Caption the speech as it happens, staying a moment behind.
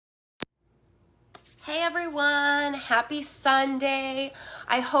Hey everyone, happy Sunday.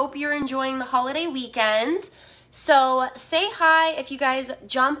 I hope you're enjoying the holiday weekend. So say hi if you guys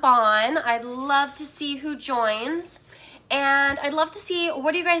jump on. I'd love to see who joins. And I'd love to see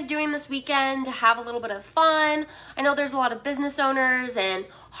what are you guys doing this weekend to have a little bit of fun. I know there's a lot of business owners and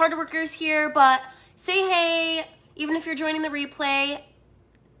hard workers here, but say hey, even if you're joining the replay,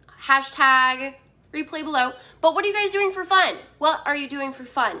 hashtag replay below. But what are you guys doing for fun? What are you doing for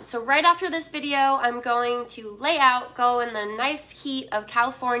fun? So right after this video, I'm going to lay out, go in the nice heat of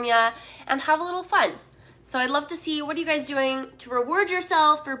California and have a little fun. So I'd love to see what are you guys doing to reward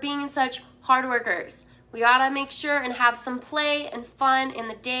yourself for being such hard workers. We gotta make sure and have some play and fun in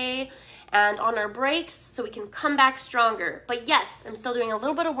the day and on our breaks so we can come back stronger. But yes, I'm still doing a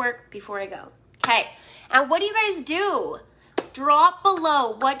little bit of work before I go. Okay, and what do you guys do? Drop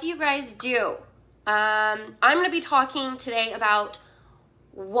below, what do you guys do? I'm going to be talking today about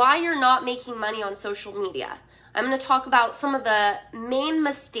why you're not making money on social media. I'm going to talk about some of the main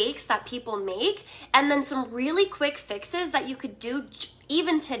mistakes that people make and then some really quick fixes that you could do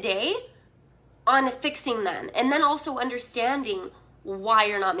even today on fixing them, and then also understanding why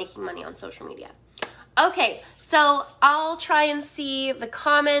you're not making money on social media. Okay, so I'll try and see the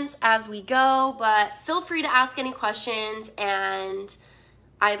comments as we go, but feel free to ask any questions and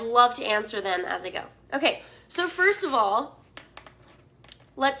I'd love to answer them as I go. Okay, so first of all,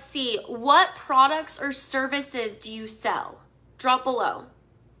 let's see, what products or services do you sell? Drop below.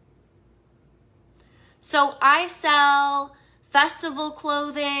 So I sell festival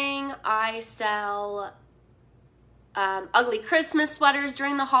clothing, I sell ugly Christmas sweaters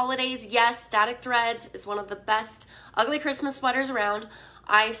during the holidays. Yes, Static Threads is one of the best ugly Christmas sweaters around.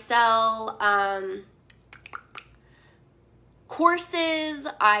 I sell courses,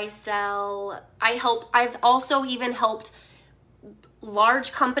 I've also even helped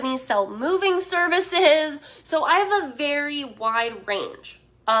large companies sell moving services. So I have a very wide range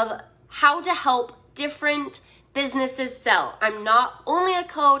of how to help different businesses sell. I'm not only a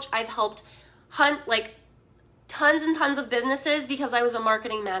coach, I've helped tons and tons of businesses because I was a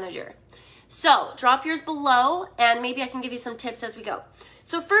marketing manager. So drop yours below and maybe I can give you some tips as we go.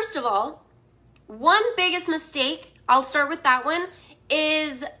 So first of all, one biggest mistake, I'll start with that one,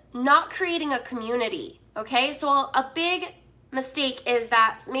 is not creating a community, okay? So a big mistake is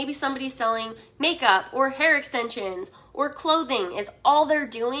that maybe somebody's selling makeup or hair extensions or clothing is all they're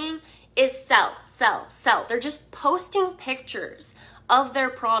doing is sell, sell, sell. They're just posting pictures of their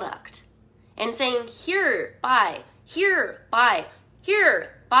product and saying, here, buy, here, buy,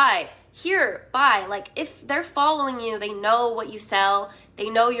 here, buy, here, buy. Like if they're following you, they know what you sell, they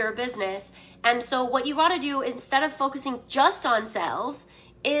know you're a business. And so what you gotta do instead of focusing just on sales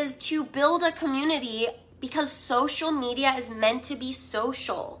is to build a community because social media is meant to be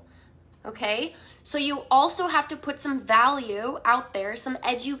social, okay? So you also have to put some value out there, some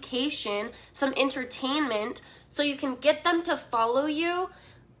education, some entertainment, so you can get them to follow you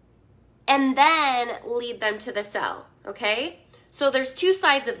and then lead them to the sell, okay? So there's two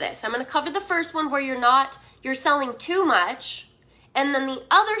sides of this. I'm gonna cover the first one where you're selling too much, and then the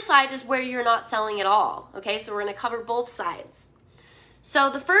other side is where you're not selling at all, okay? So we're gonna cover both sides. So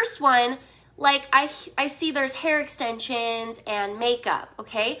the first one, like I see there's hair extensions and makeup,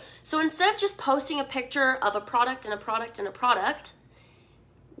 okay? So instead of just posting a picture of a product and a product and a product,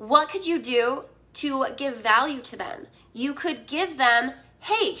 what could you do to give value to them? You could give them,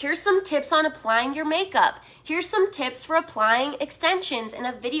 hey, here's some tips on applying your makeup. Here's some tips for applying extensions in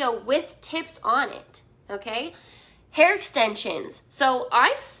a video with tips on it, okay? Hair extensions. So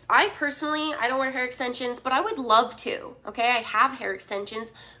I personally, I don't wear hair extensions, but I would love to, okay? I have hair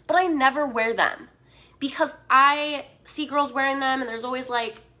extensions, but I never wear them because I see girls wearing them and there's always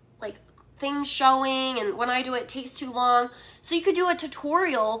like things showing, and when I do it, it takes too long. So you could do a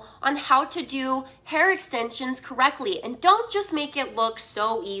tutorial on how to do hair extensions correctly, and don't just make it look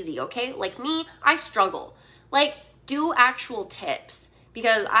so easy, okay? Like me, I struggle. Like, do actual tips,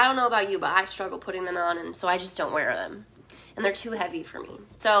 because I don't know about you, but I struggle putting them on, and so I just don't wear them, and they're too heavy for me.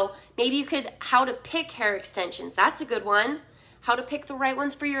 So maybe you could, how to pick hair extensions, that's a good one. How to pick the right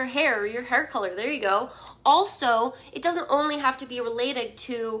ones for your hair or your hair color, there you go. Also, it doesn't only have to be related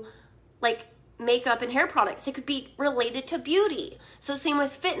to like makeup and hair products. It could be related to beauty. So same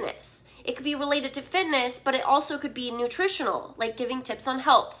with fitness. It could be related to fitness, but it also could be nutritional, like giving tips on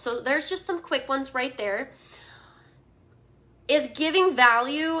health. So there's just some quick ones right there. Is giving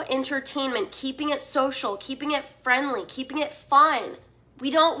value, entertainment, keeping it social, keeping it friendly, keeping it fun.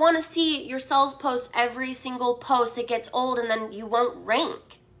 We don't want to see your sales post every single post. It gets old and then you won't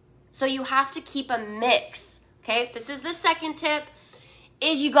rank. So you have to keep a mix, okay? This is the second tip.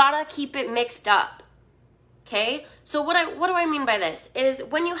 is you gotta keep it mixed up. okay? So what do I mean by this is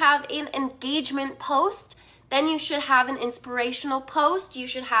when you have an engagement post, then you should have an inspirational post, you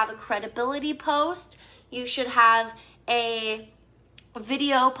should have a credibility post, you should have a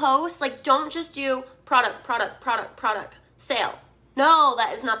video post. Like, don't just do product, sale. No,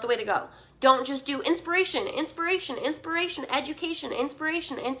 that is not the way to go. Don't just do inspiration, education,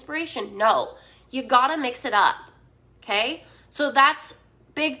 inspiration. No, you gotta mix it up, okay? So that's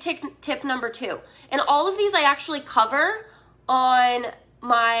big tip number 2. And all of these I actually cover on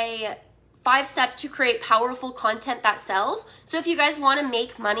my 5 steps to create powerful content that sells. So if you guys wanna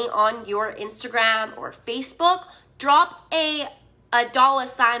make money on your Instagram or Facebook, drop a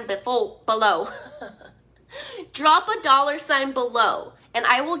 $sign below. Drop a $sign below, and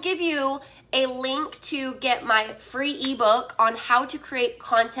I will give you a link to get my free ebook on how to create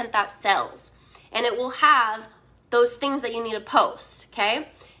content that sells. And it will have those things that you need to post, okay?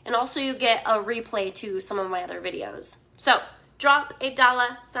 And also you get a replay to some of my other videos. So drop a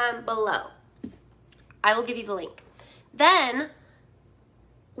 $sign below. I will give you the link. Then,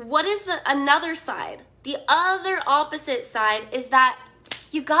 what is another side? The other opposite side is that,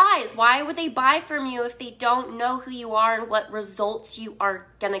 you guys, why would they buy from you if they don't know who you are and what results you are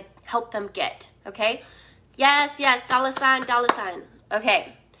gonna help them get, okay? Yes, $sign.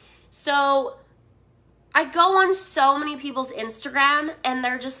 Okay, so I go on so many people's Instagram and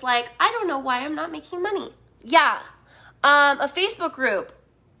they're just like, I don't know why I'm not making money. Yeah, a Facebook group.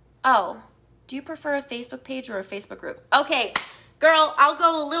 Oh, do you prefer a Facebook page or a Facebook group? Okay, girl, I'll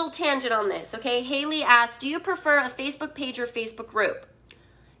go a little tangent on this, okay? Haley asked, do you prefer a Facebook page or Facebook group?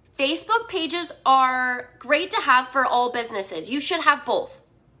 Facebook pages are great to have for all businesses. You should have both.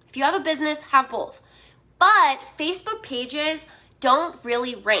 If you have a business, have both. But Facebook pages don't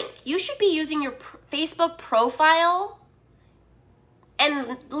really rank. You should be using your Facebook profile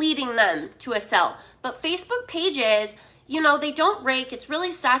and leading them to a sell. But Facebook pages, you know, they don't rank. It's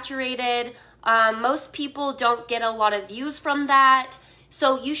really saturated. Most people don't get a lot of views from that.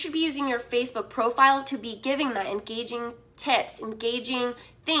 So you should be using your Facebook profile to be giving that engaging tips, engaging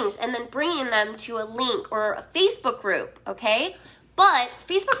things, and then bringing them to a link or a Facebook group, okay? But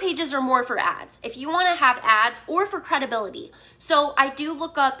Facebook pages are more for ads. If you want to have ads or for credibility. So I do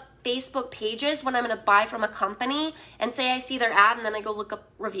look up Facebook pages when I'm going to buy from a company and say I see their ad and then I go look up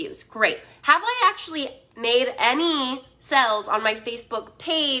reviews. Great. Have I actually made any sales on my Facebook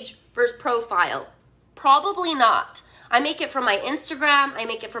page versus profile? Probably not. I make it from my Instagram, I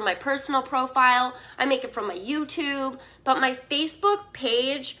make it from my personal profile, I make it from my YouTube, but my Facebook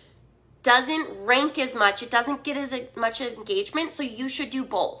page doesn't rank as much, it doesn't get as much engagement, so you should do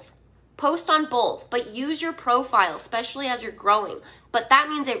both. Post on both, but use your profile, especially as you're growing. But that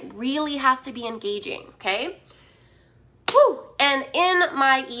means it really has to be engaging, okay? Woo! And in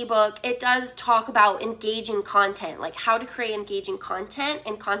my ebook, it does talk about engaging content, like how to create engaging content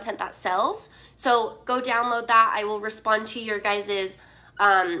and content that sells. So go download that. I will respond to your guys'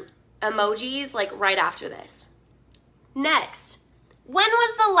 emojis like right after this. Next, when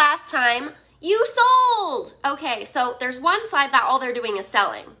was the last time you sold? Okay, so there's one side that all they're doing is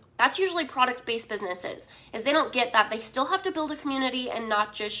selling. That's usually product-based businesses, is they don't get that. They still have to build a community and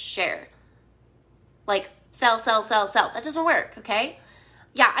not just share. Like sell. That doesn't work, okay?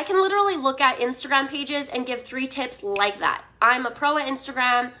 Yeah, I can literally look at Instagram pages and give 3 tips like that. I'm a pro at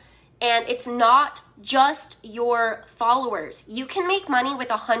Instagram. And it's not just your followers. You can make money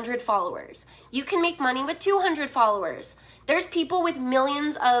with 100 followers. You can make money with 200 followers. There's people with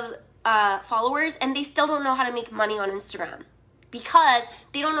millions of followers and they still don't know how to make money on Instagram because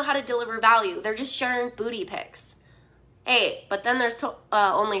they don't know how to deliver value. They're just sharing booty pics. Hey, but then there's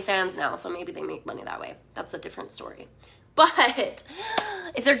OnlyFans now, so maybe they make money that way. That's a different story. But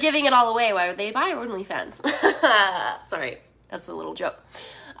if they're giving it all away, why would they buy OnlyFans? Sorry, that's a little joke.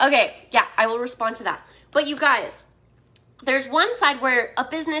 Okay, yeah, I will respond to that. But you guys, there's one side where a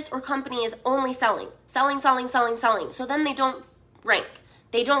business or company is only selling. So then they don't rank.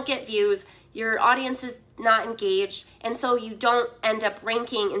 They don't get views. Your audience is not engaged. And so you don't end up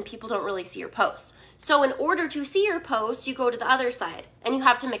ranking and people don't really see your posts. So in order to see your posts, you go to the other side and you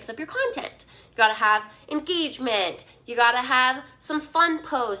have to mix up your content. You gotta have engagement. You gotta have some fun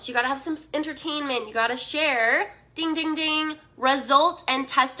posts. You gotta have some entertainment. You gotta share. Ding, ding, ding, results and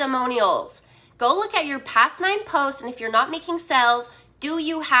testimonials. Go look at your past 9 posts, and if you're not making sales, do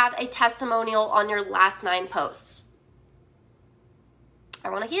you have a testimonial on your last 9 posts? I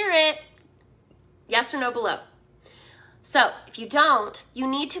want to hear it. Yes or no below. So if you don't, you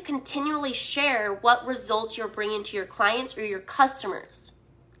need to continually share what results you're bringing to your clients or your customers.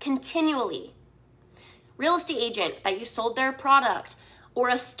 Continually. Real estate agent that you sold their product or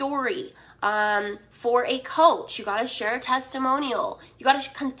a story. For a coach, you got to share a testimonial. You got to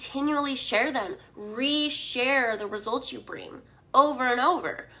continually share them, re-share the results you bring over and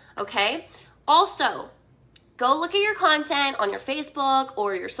over, okay? Also, go look at your content on your Facebook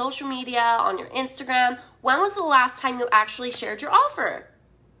or your social media, on your Instagram. When was the last time you actually shared your offer?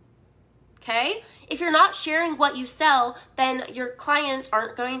 Okay? If you're not sharing what you sell, then your clients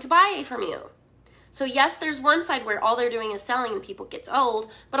aren't going to buy from you. So yes, there's one side where all they're doing is selling and people get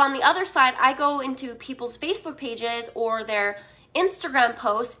old, but on the other side, I go into people's Facebook pages or their Instagram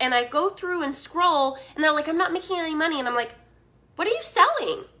posts and I go through and scroll and they're like, I'm not making any money. And I'm like, what are you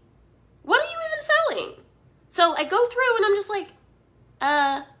selling? What are you even selling? So I go through and I'm just like,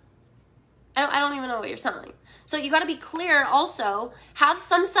 I don't even know what you're selling. So you got to be clear also, have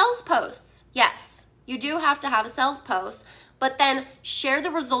some sales posts. Yes, you do have to have a sales post, but then share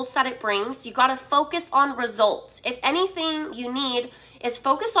the results that it brings. You got to focus on results. If anything you need is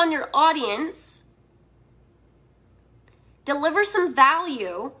focus on your audience, deliver some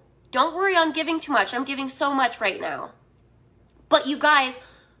value. Don't worry on giving too much. I'm giving so much right now. But you guys,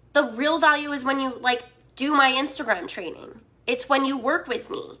 the real value is when you do my Instagram training. It's when you work with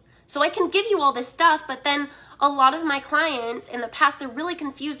me. So I can give you all this stuff, but then a lot of my clients in the past, they're really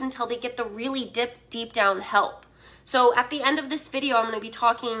confused until they get the really deep down help. So at the end of this video, I'm going to be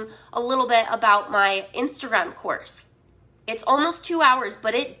talking a little bit about my Instagram course. It's almost 2 hours,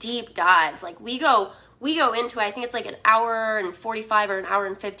 but it deep dives. Like we go into, I think it's like an hour and 45 or an hour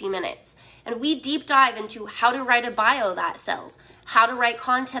and 50 minutes. And we deep dive into how to write a bio that sells, how to write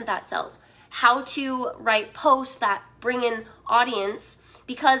content that sells, how to write posts that bring in audience.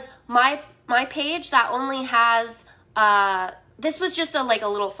 Because my page that only has, this was just a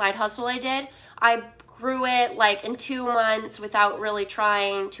little side hustle I did. I grew it in 2 months without really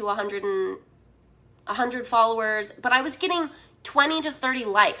trying to 100 followers, but I was getting 20 to 30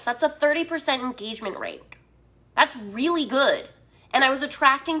 likes. That's a 30% engagement rate. That's really good. And I was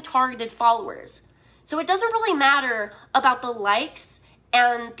attracting targeted followers. So it doesn't really matter about the likes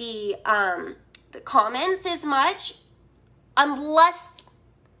and the comments as much unless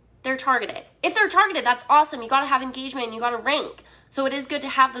they're targeted. If they're targeted, that's awesome. You got to have engagement and you got to rank. So it is good to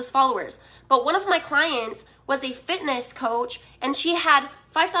have those followers. But one of my clients was a fitness coach and she had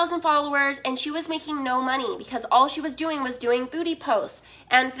 5,000 followers and she was making no money because all she was doing booty posts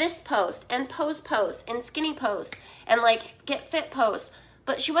and this post and pose posts and skinny posts and get fit posts.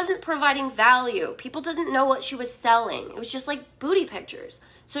 But she wasn't providing value. People didn't know what she was selling. It was just booty pictures.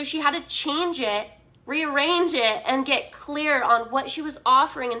 So she had to change it, rearrange it, and get clear on what she was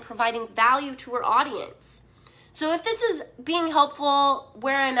offering and providing value to her audience. So if this is being helpful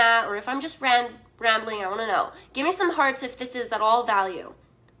where I'm at, or if I'm just rambling, I want to know. Give me some hearts if this is at all valuable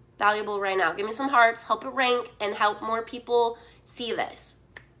right now. Give me some hearts, help it rank, and help more people see this.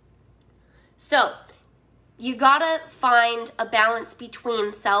 So you gotta find a balance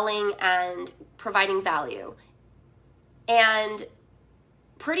between selling and providing value. And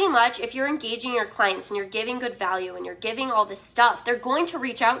pretty much if you're engaging your clients and you're giving good value and you're giving all this stuff, they're going to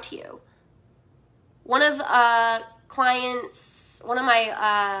reach out to you. One of my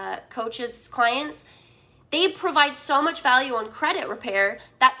coach's clients, they provide so much value on credit repair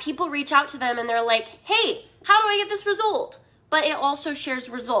that people reach out to them and they're like, hey, how do I get this result? But it also shares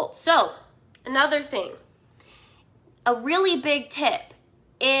results. So another thing, a really big tip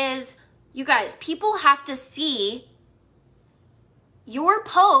is, you guys, people have to see your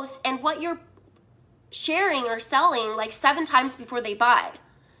post and what you're sharing or selling 7 times before they buy.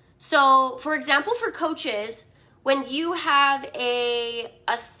 So for example, for coaches, when you have a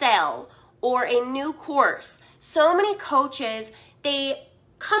sale or a new course, so many coaches, they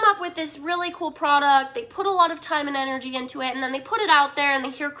come up with this really cool product, they put a lot of time and energy into it, and then they put it out there and they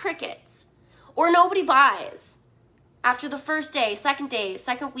hear crickets. Or nobody buys after the first day, second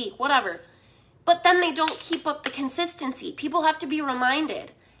week, whatever. But then they don't keep up the consistency. People have to be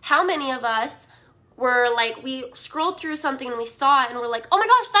reminded. How many of us were we scrolled through something and we saw it and we're like, oh my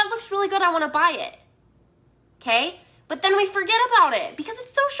gosh, that looks really good, I want to buy it. Okay? But then we forget about it because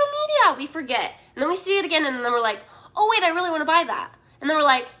it's social media. We forget. And then we see it again and then we're like, oh wait, I really want to buy that. And then we're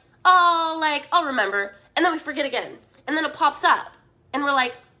like, oh, I'll remember. And then we forget again. And then it pops up. And we're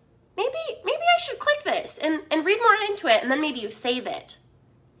like, maybe I should click this and read more into it. And then maybe you save it.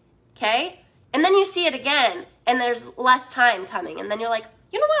 Okay? And then you see it again and there's less time coming. And then you're like,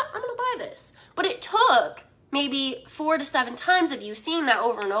 you know what? I'm going to buy this. But it took maybe 4 to 7 times of you seeing that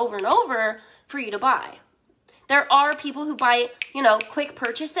over and over and over for you to buy. There are people who buy, quick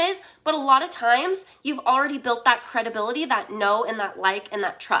purchases, but a lot of times you've already built that credibility, that know and that like and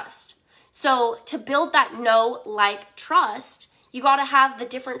that trust. So to build that know, like, trust, You got to have the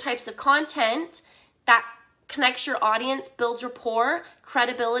different types of content that connects your audience, builds rapport,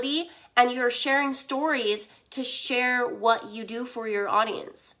 credibility, and you're sharing stories to share what you do for your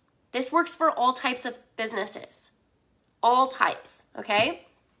audience. This works for all types of businesses. All types, okay?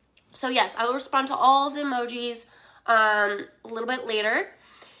 So yes, I will respond to all of the emojis a little bit later.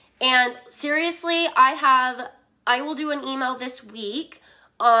 And seriously, I will do an email this week.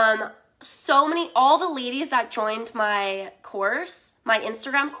 All the ladies that joined my course, my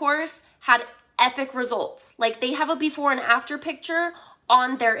Instagram course, had epic results. Like, they have a before and after picture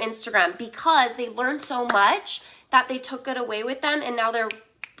on their Instagram because they learned so much that they took it away with them, and now they're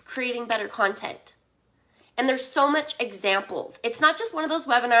creating better content. And there's so much examples. It's not just one of those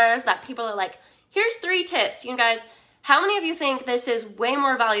webinars that people are like, here's 3 tips. You guys, how many of you think this is way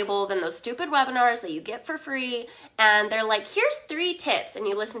more valuable than those stupid webinars that you get for free? And they're like, here's 3 tips. And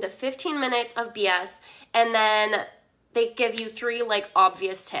you listen to 15 minutes of BS, and then they give you 3 like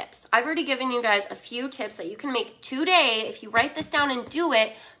obvious tips. I've already given you guys a few tips that you can make today if you write this down and do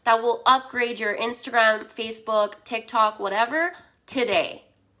it, that will upgrade your Instagram, Facebook, TikTok, whatever, today.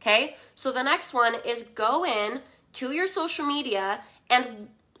 Okay? So the next one is go in to your social media and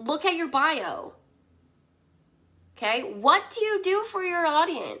look at your bio. Okay? What do you do for your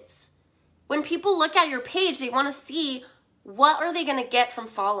audience? When people look at your page, they want to see what are they going to get from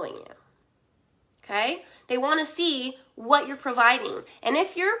following you. Okay? They want to see what you're providing. And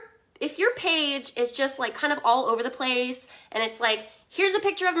if your page is just like kind of all over the place, and it's like, here's a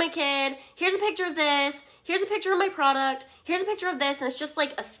picture of my kid, here's a picture of this, here's a picture of my product, here's a picture of this, and it's just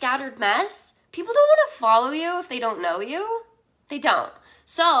like a scattered mess, people don't want to follow you if they don't know you. They don't.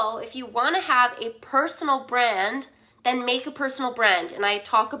 So if you want to have a personal brand, then make a personal brand. And I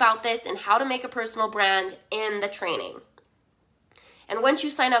talk about this and how to make a personal brand in the training. And once you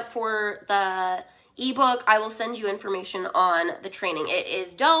sign up for the ebook, I will send you information on the training. It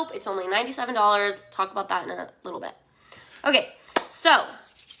is dope. It's only $97. Talk about that in a little bit. Okay, so,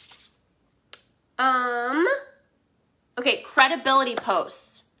 okay, credibility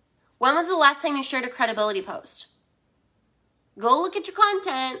posts. When was the last time you shared a credibility post? Go look at your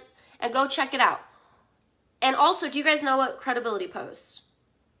content and go check it out. And also, do you guys know what credibility posts?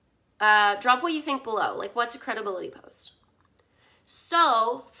 Drop what you think below. Like, what's a credibility post?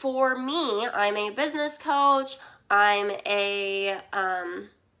 So, for me, I'm a business coach. I'm a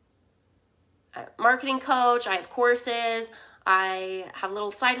marketing coach. I have courses. I have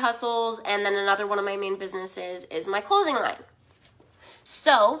little side hustles. And then another one of my main businesses is my clothing line.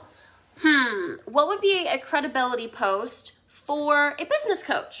 So, what would be a credibility post for a business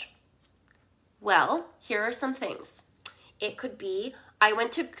coach? Well, here are some things. It could be, I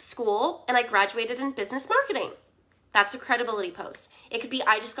went to school and I graduated in business marketing. That's a credibility post. It could be,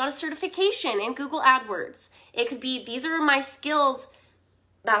 I just got a certification in Google AdWords. It could be, these are my skills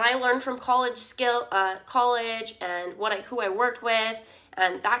that I learned from college and who I worked with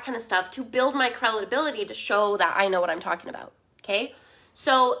and that kind of stuff to build my credibility to show that I know what I'm talking about. Okay?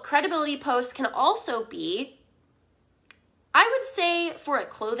 So credibility posts can also be, I would say for a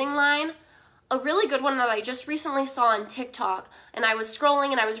clothing line, a really good one that I just recently saw on TikTok, and I was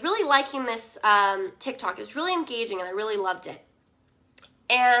scrolling and I was really liking this TikTok. It was really engaging and I really loved it.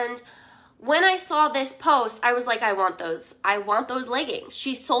 And when I saw this post, I was like, I want those. I want those leggings.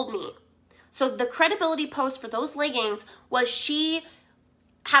 She sold me. So the credibility post for those leggings was she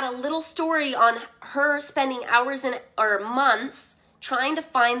had a little story on her spending hours or months trying to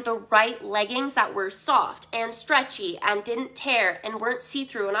find the right leggings that were soft and stretchy and didn't tear and weren't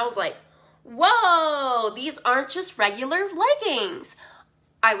see-through. And I was like, whoa, these aren't just regular leggings.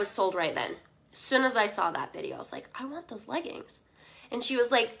 I was sold right then. As soon as I saw that video, I was like, I want those leggings. And she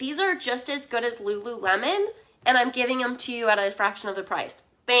was like, these are just as good as Lululemon, and I'm giving them to you at a fraction of the price.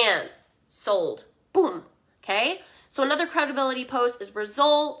 Bam, sold, boom, okay? So another credibility post is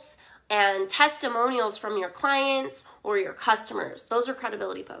results and testimonials from your clients or your customers. Those are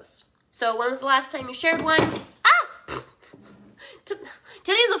credibility posts. So when was the last time you shared one?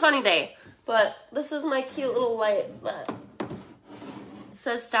 Today's a funny day. But this is my cute little light that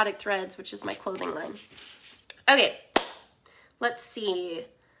says Static Threads, which is my clothing line. Okay, let's see.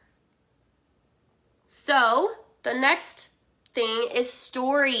 So the next thing is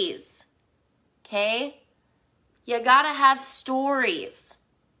stories, okay? You gotta have stories.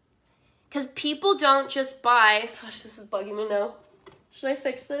 Because people don't just buy, gosh, this is bugging me now. Should I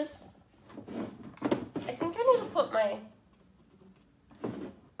fix this? I think I need to put my,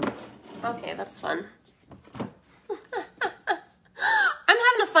 okay, that's fun. I'm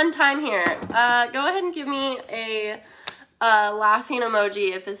having a fun time here. Go ahead and give me a laughing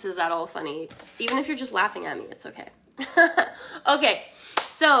emoji if this is at all funny. Even if you're just laughing at me, it's okay. Okay,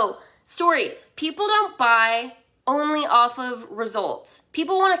 so stories. People don't buy only off of results.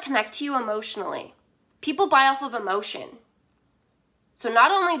 People want to connect to you emotionally. People buy off of emotion. So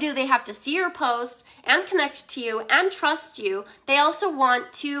not only do they have to see your post and connect to you and trust you, they also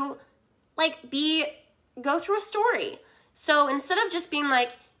want to go through a story. So instead of just being like,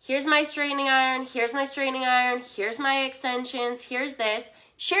 here's my straightening iron, here's my straightening iron, here's my extensions, here's this,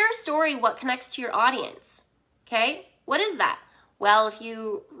 share a story what connects to your audience. Okay? What is that? Well, if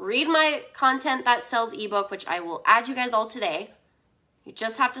you read my Content That Sells ebook, which I will add you guys all today, you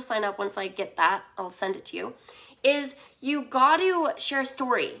just have to sign up once I get that, I'll send it to you, is you got to share a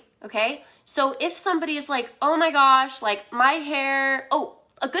story, okay? So if somebody is like, oh my gosh, like my hair,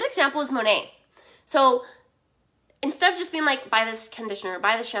 a good example is Monet. So instead of just being like, buy this conditioner,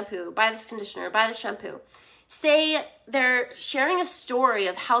 buy this shampoo, buy this conditioner, buy this shampoo, say they're sharing a story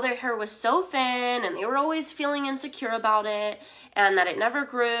of how their hair was so thin and they were always feeling insecure about it and that it never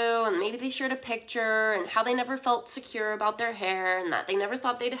grew, and maybe they shared a picture and how they never felt secure about their hair and that they never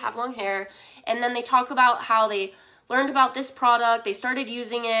thought they'd have long hair. And then they talk about how they learned about this product, they started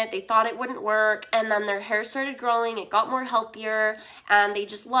using it, they thought it wouldn't work, and then their hair started growing, it got more healthier, and they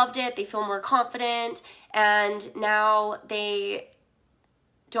just loved it, they feel more confident, and now they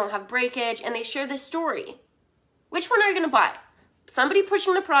don't have breakage, and they share this story. Which one are you gonna buy? Somebody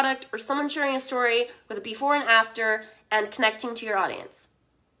pushing the product or someone sharing a story with a before and after and connecting to your audience?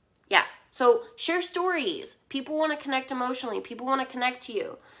 Yeah, so share stories. People wanna connect emotionally, people wanna connect to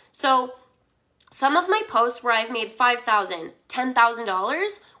you. So some of my posts where I've made $5,000,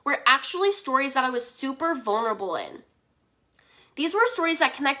 $10,000 were actually stories that I was super vulnerable in. These were stories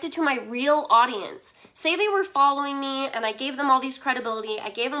that connected to my real audience. Say they were following me and I gave them all these credibility, I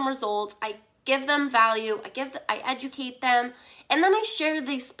gave them results, I give them value, I educate them, and then I share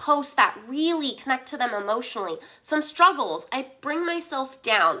these posts that really connect to them emotionally. Some struggles, I bring myself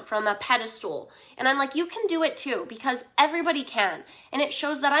down from a pedestal, and I'm like, you can do it too, because everybody can, and it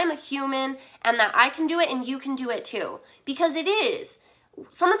shows that I'm a human, and that I can do it, and you can do it too, because it is.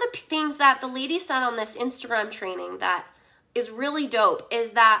 Some of the things that the lady said on this Instagram training that is really dope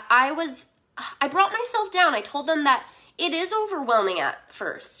is that I brought myself down. I told them that it is overwhelming at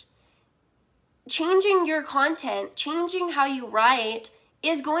first. Changing your content, changing how you write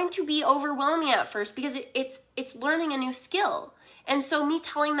is going to be overwhelming at first because it's learning a new skill. And so me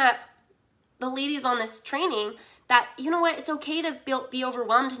telling the ladies on this training that, you know what, it's okay to be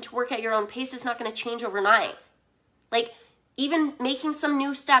overwhelmed and to work at your own pace. It's not going to change overnight. Like even making some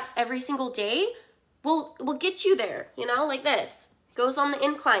new steps every single day will get you there, you know, like this. Goes on the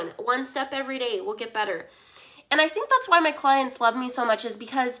incline. One step every day will get better. And I think that's why my clients love me so much, is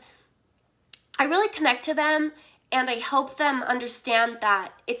because I really connect to them and I help them understand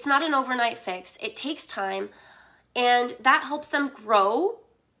that it's not an overnight fix. It takes time, and that helps them grow,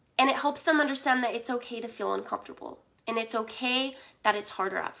 and it helps them understand that it's okay to feel uncomfortable, and it's okay that it's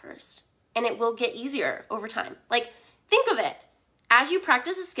harder at first, and it will get easier over time. Like, think of it. As you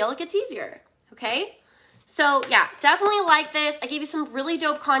practice a skill, it gets easier, okay? So yeah, definitely like this. I gave you some really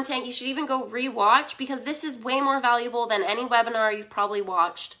dope content. You should even go rewatch, because this is way more valuable than any webinar you've probably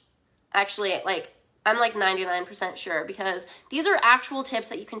watched. Actually, I'm like 99% sure, because these are actual tips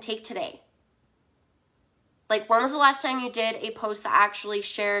that you can take today. Like, when was the last time you did a post that actually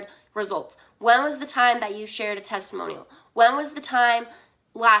shared results? When was the time that you shared a testimonial? When was the time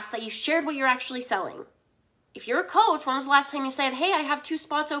last that you shared what you're actually selling? If you're a coach, when was the last time you said, hey, I have 2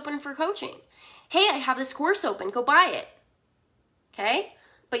 spots open for coaching? Hey, I have this course open, go buy it. Okay?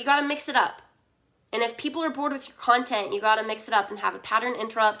 But you gotta mix it up. And if people are bored with your content, you gotta mix it up and have a pattern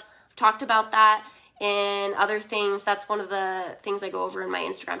interrupt. I've talked about that in other things. That's one of the things I go over in my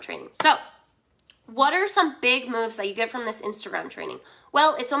Instagram training. So, what are some big moves that you get from this Instagram training?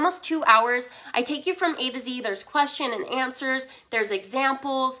 Well, it's almost 2 hours. I take you from A to Z. There's question and answers, there's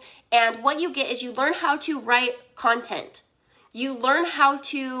examples, and what you get is you learn how to write content. You learn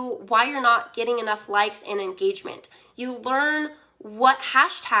why you're not getting enough likes and engagement. You learn what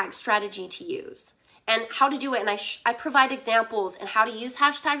hashtag strategy to use and how to do it. And I provide examples and how to use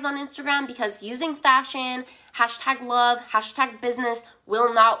hashtags on Instagram, because using fashion, hashtag love, hashtag business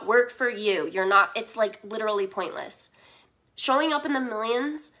will not work for you. It's like literally pointless. Showing up in the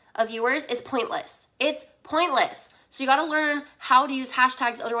millions of viewers is pointless. It's pointless. So you got to learn how to use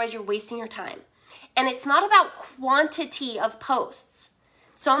hashtags, otherwise you're wasting your time. And it's not about quantity of posts.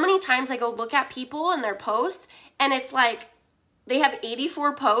 So many times I go look at people and their posts, and it's like they have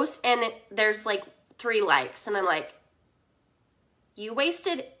 84 posts and there's like 3 likes. And I'm like, you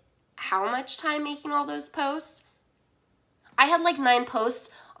wasted how much time making all those posts? I had like 9 posts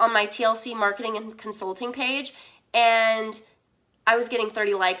on my TLC marketing and consulting page, and I was getting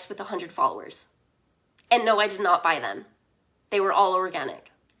 30 likes with 100 followers. And no, I did not buy them. They were all organic.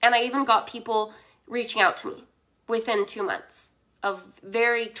 And I even got people reaching out to me within 2 months of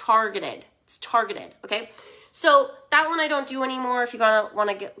very targeted. It's targeted, okay? So that one I don't do anymore. If you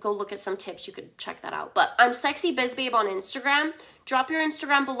want to go look at some tips, you could check that out. But I'm Sexy Biz Babe on Instagram. Drop your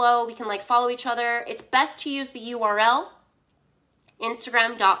Instagram below. We can like follow each other. It's best to use the URL,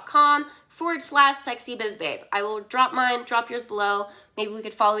 instagram.com/sexybizbabe. I will drop mine, drop yours below. Maybe we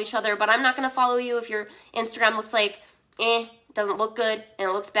could follow each other, but I'm not going to follow you if your Instagram looks like, doesn't look good and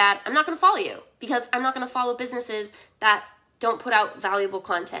it looks bad. I'm not going to follow you because I'm not going to follow businesses that don't put out valuable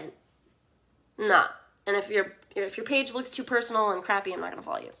content. Nah. And if your page looks too personal and crappy, I'm not going to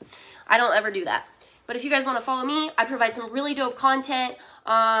follow you. I don't ever do that. But if you guys want to follow me, I provide some really dope content.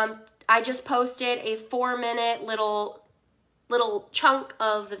 I just posted a 4-minute little chunk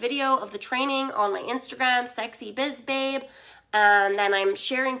of the video of the training on my Instagram, Sexy Biz Babe. And then I'm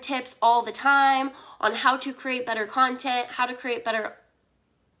sharing tips all the time on how to create better content, how to create better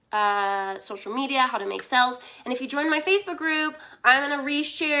social media, how to make sales. And if you join my Facebook group, I'm going to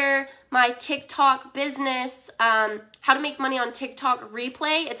reshare my TikTok business, how to make money on TikTok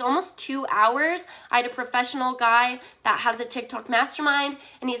replay. It's almost 2 hours. I had a professional guy that has a TikTok mastermind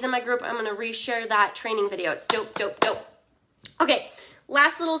and he's in my group. I'm going to reshare that training video. It's dope, dope, dope. Okay.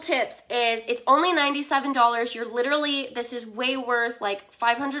 Last little tips is it's only $97. You're literally, this is way worth like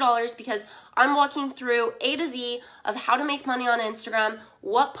 $500 because I'm walking through A to Z of how to make money on Instagram,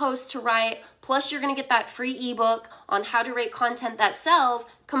 what posts to write, plus you're going to get that free ebook on how to write content that sells.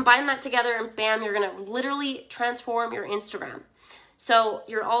 Combine that together and bam, you're going to literally transform your Instagram. So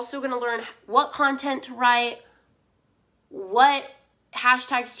you're also going to learn what content to write, what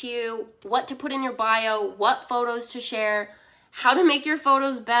hashtags to use, what to put in your bio, what photos to share, how to make your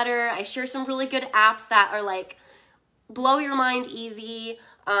photos better. I share some really good apps that are like blow your mind easy.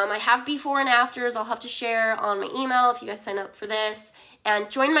 I have before and afters I'll have to share on my email if you guys sign up for this. And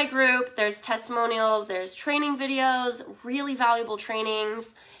join my group. There's testimonials, there's training videos, really valuable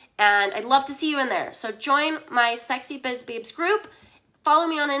trainings, and I'd love to see you in there. So join my Sexy Biz Babes group, follow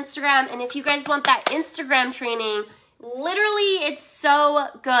me on Instagram, and if you guys want that Instagram training, literally it's so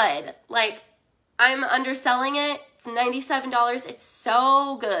good. Like, I'm underselling it. It's $97. It's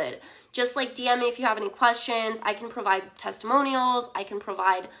so good. Just like DM me if you have any questions. I can provide testimonials. I can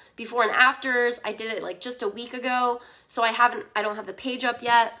provide before and afters. I did it like just a week ago, so I don't have the page up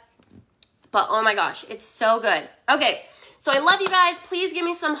yet. But oh my gosh, it's so good. Okay, so I love you guys. Please give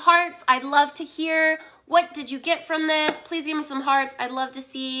me some hearts. I'd love to hear what did you get from this. Please give me some hearts. I'd love to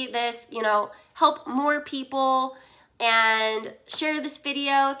see this, help more people. And share this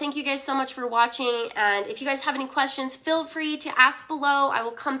video. Thank you guys so much for watching. And if you guys have any questions, feel free to ask below. I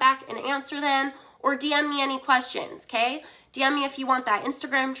will come back and answer them, or DM me any questions, okay? DM me if you want that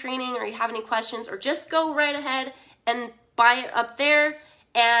Instagram training or you have any questions, or just go right ahead and buy it up there.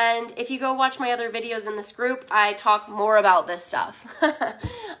 And if you go watch my other videos in this group, I talk more about this stuff.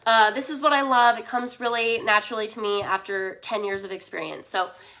 This is what I love. It comes really naturally to me after 10 years of experience. So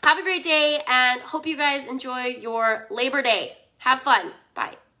have a great day and hope you guys enjoy your Labor Day. Have fun.